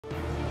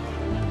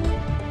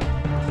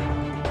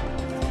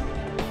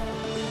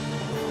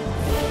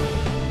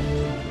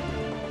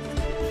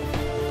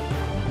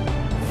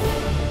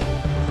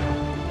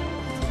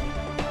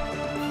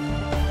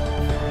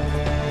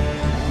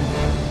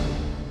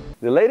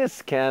The latest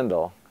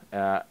scandal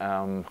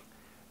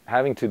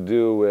having to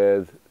do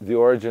with the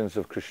origins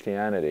of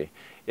Christianity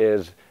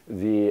is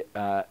the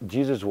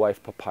Jesus'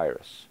 wife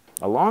Papyrus.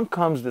 Along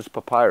comes this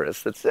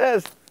papyrus that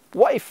says,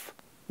 wife.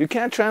 You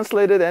can't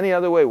translate it any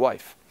other way,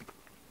 wife.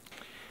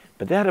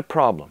 But they had a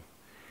problem.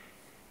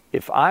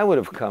 If I would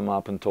have come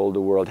up and told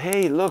the world,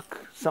 hey,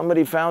 look,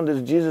 somebody found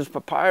this Jesus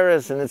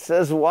papyrus and it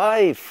says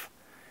wife,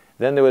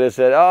 then they would have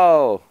said,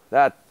 oh,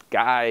 that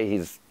guy,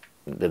 he's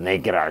the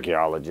naked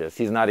archaeologist.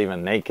 He's not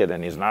even naked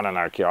and he's not an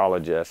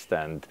archaeologist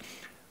and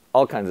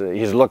all kinds of,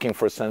 he's looking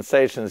for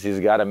sensations, he's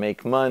got to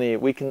make money.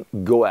 We can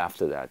go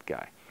after that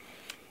guy.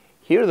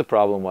 Here the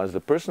problem was the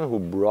person who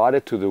brought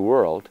it to the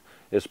world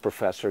is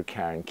Professor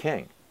Karen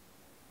King.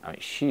 I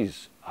mean,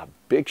 she's a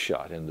big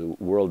shot in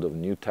the world of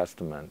New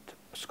Testament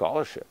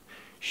scholarship.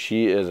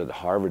 She is at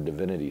Harvard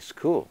Divinity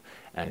School,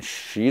 and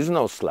she's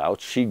no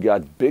slouch. She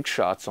got big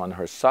shots on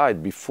her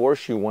side before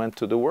she went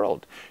to the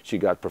world. She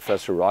got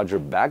Professor Roger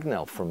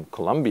Bagnell from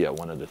Columbia,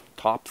 one of the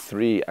top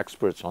 3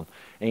 experts on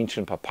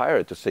ancient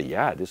papyri, to say,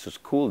 yeah, this is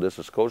cool, this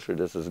is kosher,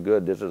 this is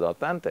good, this is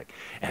authentic.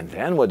 And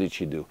then what did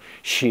she do?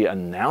 She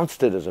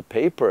announced it as a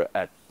paper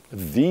at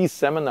the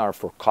seminar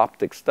for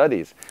Coptic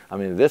studies. I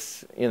mean,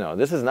 this, you know,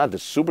 this is not the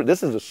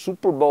this is the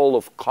Super Bowl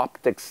of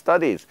Coptic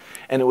studies.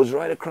 And it was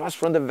right across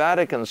from the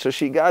Vatican. So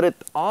she got it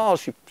all.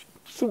 She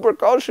super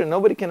kosher.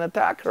 Nobody can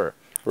attack her.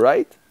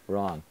 Right?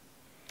 Wrong.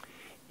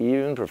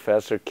 Even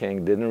Professor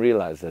King didn't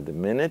realize that the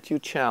minute you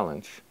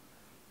challenge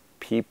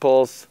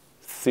people's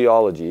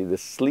theology, the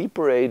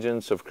sleeper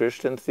agents of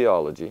Christian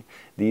theology,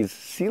 these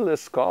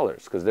C-list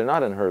scholars, because they're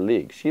not in her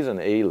league, she's an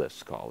A-list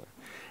scholar.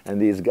 And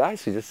these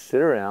guys who just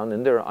sit around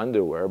in their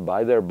underwear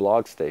by their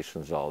blog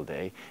stations all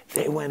day,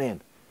 they went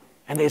in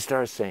and they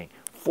started saying,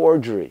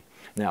 forgery.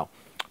 Now,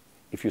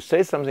 if you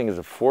say something is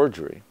a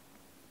forgery,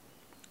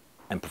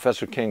 and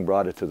Professor King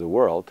brought it to the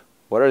world,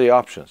 what are the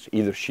options?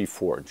 Either she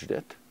forged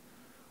it,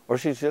 or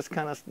she's just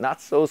kind of not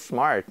so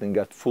smart and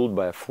got fooled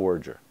by a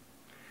forger.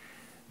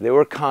 They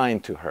were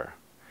kind to her.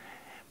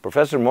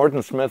 Professor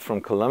Morton Smith from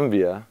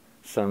Columbia,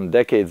 some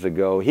decades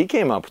ago, he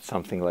came up with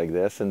something like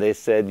this, and they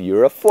said,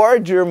 you're a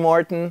forger,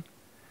 Morton.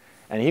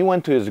 And he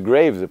went to his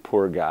grave, the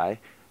poor guy,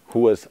 who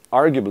was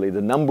arguably the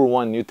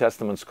 #1 New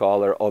Testament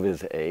scholar of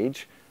his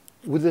age,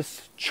 with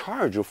this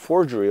charge of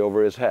forgery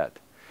over his head.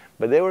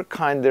 But they were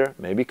kinder,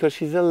 maybe because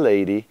she's a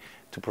lady,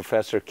 to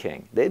Professor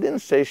King. They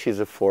didn't say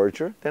she's a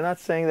forger. They're not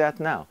saying that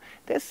now.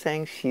 They're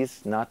saying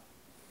she's not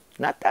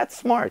that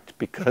smart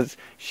because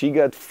she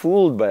got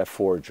fooled by a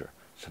forger.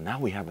 So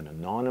now we have an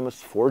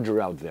anonymous forger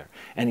out there,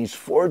 and he's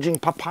forging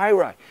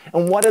papyri.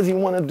 And what does he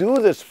want to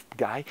do, this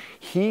guy?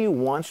 He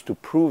wants to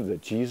prove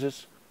that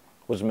Jesus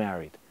was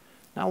married.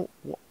 Now,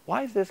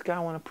 why does this guy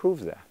want to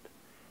prove that?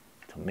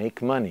 To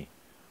make money.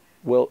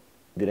 Well,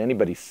 did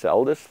anybody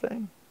sell this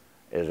thing?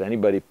 Has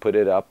anybody put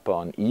it up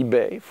on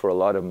eBay for a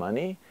lot of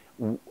money?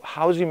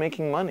 How is he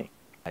making money?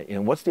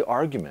 And what's the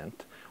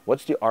argument?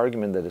 What's the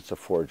argument that it's a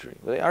forgery?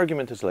 Well, the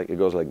argument is it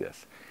goes like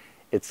this.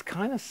 It's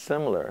kind of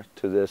similar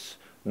to this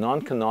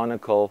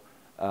non-canonical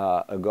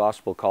a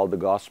gospel called the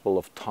Gospel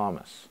of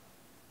Thomas.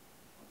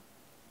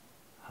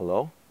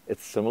 Hello?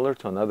 It's similar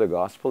to another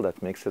gospel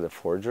that makes it a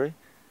forgery?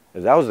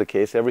 If that was the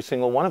case, every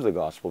single one of the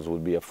gospels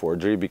would be a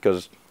forgery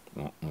because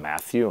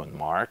Matthew and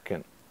Mark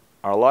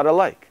are a lot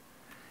alike.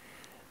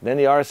 Then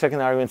the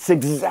second argument, it's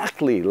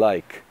exactly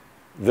like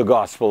the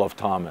Gospel of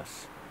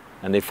Thomas.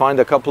 And they find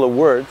a couple of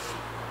words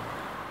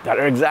that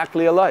are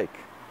exactly alike.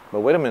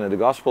 But wait a minute, the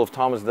Gospel of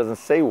Thomas doesn't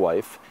say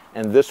wife,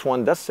 and this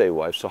one does say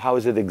wife, so how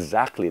is it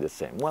exactly the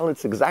same? Well,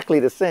 it's exactly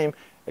the same,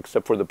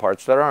 except for the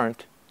parts that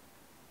aren't.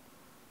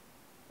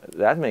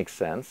 That makes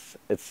sense.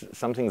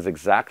 Something's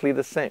exactly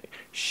the same.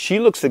 She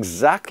looks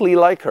exactly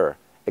like her,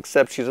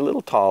 except she's a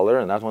little taller,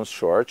 and that one's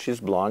short, she's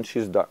blonde,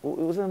 she's dark. What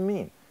does that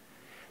mean?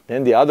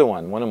 Then the other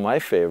one of my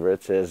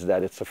favorites, is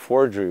that it's a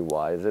forgery.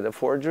 Why is it a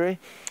forgery?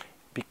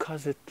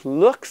 Because it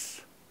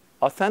looks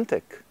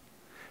authentic.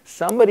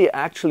 Somebody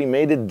actually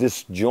made it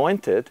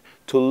disjointed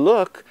to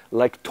look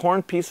like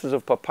torn pieces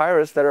of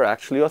papyrus that are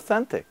actually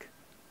authentic.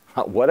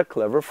 What a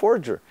clever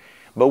forger.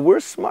 But we're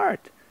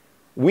smart.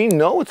 We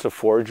know it's a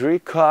forgery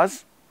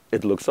because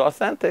it looks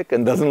authentic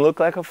and doesn't look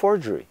like a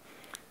forgery.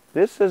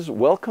 This is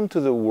welcome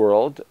to the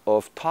world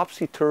of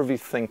topsy-turvy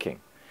thinking,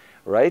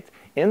 right?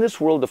 In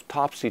this world of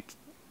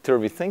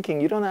topsy-turvy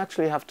thinking, you don't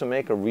actually have to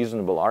make a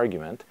reasonable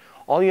argument.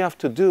 All you have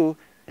to do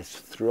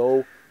is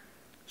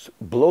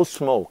blow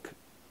smoke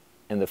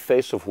in the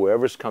face of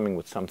whoever's coming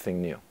with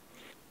something new.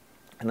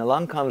 And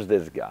along comes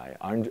this guy,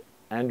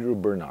 Andrew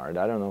Bernard.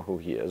 I don't know who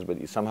he is, but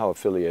he's somehow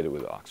affiliated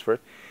with Oxford.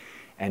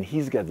 And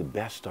he's got the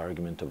best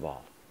argument of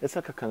all. It's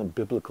like a kind of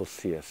biblical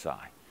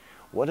CSI.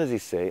 What does he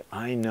say?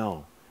 I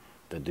know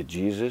that the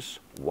Jesus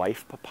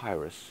wife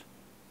papyrus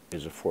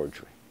is a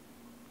forgery.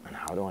 And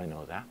how do I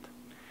know that?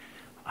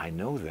 I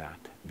know that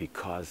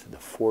because the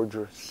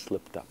forger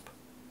slipped up.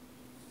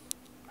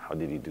 How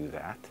did he do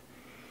that?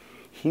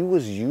 He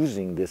was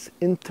using this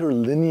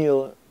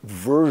interlineal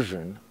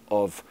version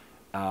of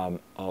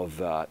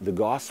the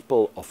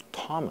Gospel of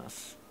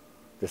Thomas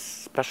this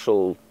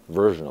special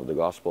version of the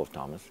Gospel of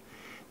Thomas,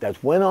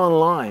 that went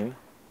online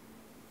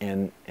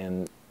in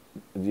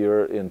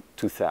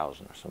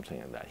 2000 or something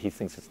like that. He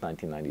thinks it's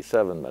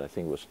 1997, but I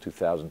think it was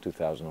 2000,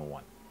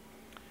 2001.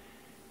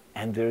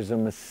 And there's a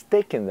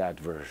mistake in that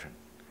version.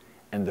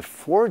 And the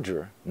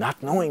forger,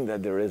 not knowing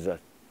that there is a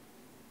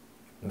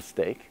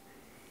mistake,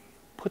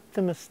 put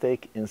the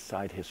mistake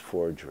inside his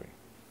forgery.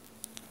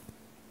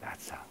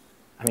 That's how.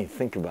 I mean,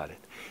 think about it.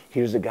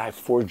 Here's a guy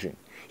forging.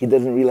 He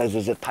doesn't realize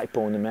there's a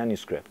typo in the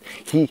manuscript.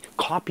 He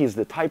copies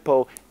the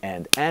typo,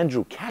 and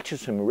Andrew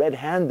catches him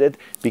red-handed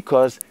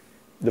because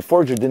the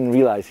forger didn't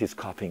realize he's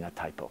copying a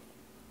typo.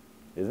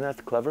 Isn't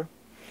that clever?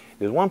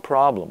 There's one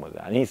problem with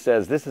that. And he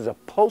says, this is a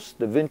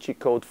post-Da Vinci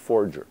Code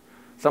forger.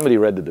 Somebody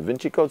read the Da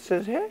Vinci Code,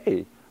 says,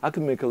 hey, I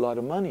could make a lot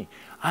of money.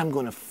 I'm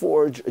going to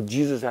forge a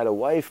Jesus Had a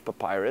Wife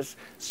papyrus,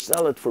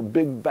 sell it for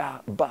big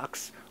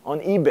bucks on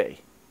eBay.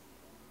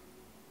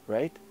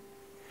 Right?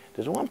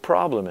 There's one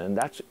problem, and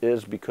that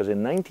is because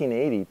in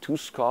 1980, two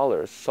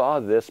scholars saw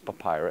this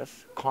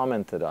papyrus,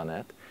 commented on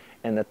it,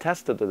 and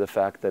attested to the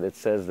fact that it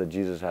says that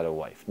Jesus had a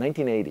wife.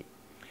 1980.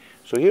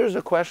 So here's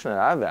a question that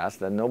I've asked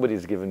that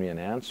nobody's given me an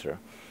answer.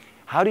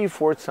 How do you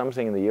forge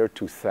something in the year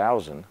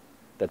 2000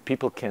 that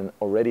people can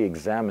already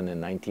examine in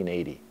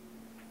 1980?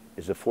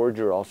 Is the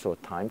forger also a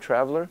time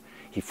traveler?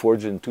 He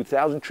forged it in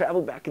 2000,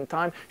 traveled back in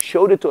time,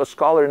 showed it to a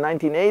scholar in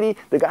 1980.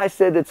 The guy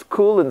said it's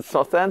cool and it's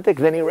authentic.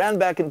 Then he ran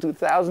back in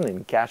 2000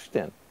 and cashed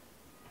in.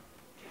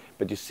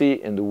 But you see,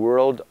 in the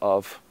world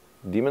of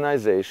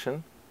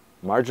demonization,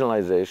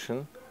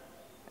 marginalization,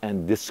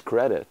 and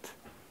discredit,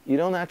 you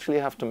don't actually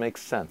have to make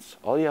sense.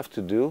 All you have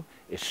to do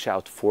is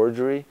shout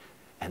forgery,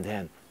 and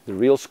then the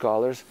real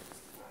scholars,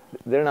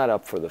 they're not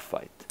up for the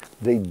fight.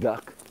 They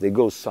duck, they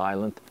go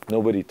silent,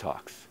 nobody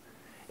talks.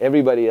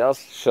 Everybody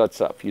else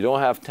shuts up. You don't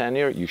have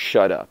tenure, you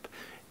shut up.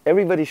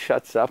 Everybody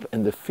shuts up,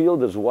 and the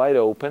field is wide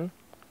open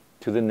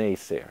to the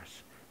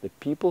naysayers. The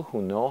people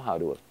who know how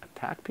to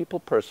attack people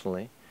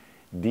personally,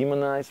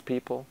 demonize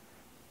people,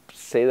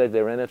 say that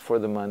they're in it for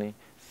the money,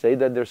 say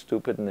that they're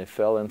stupid and they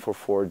fell in for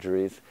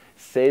forgeries,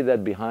 say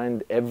that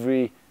behind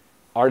every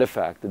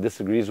artifact that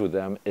disagrees with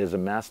them is a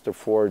master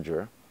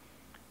forger,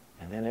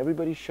 and then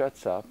everybody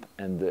shuts up,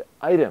 and the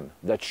item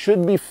that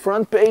should be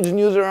front page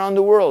news around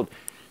the world,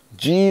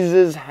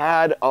 Jesus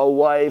had a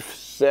wife,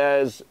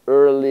 says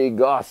early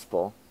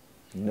gospel,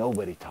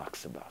 nobody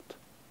talks about.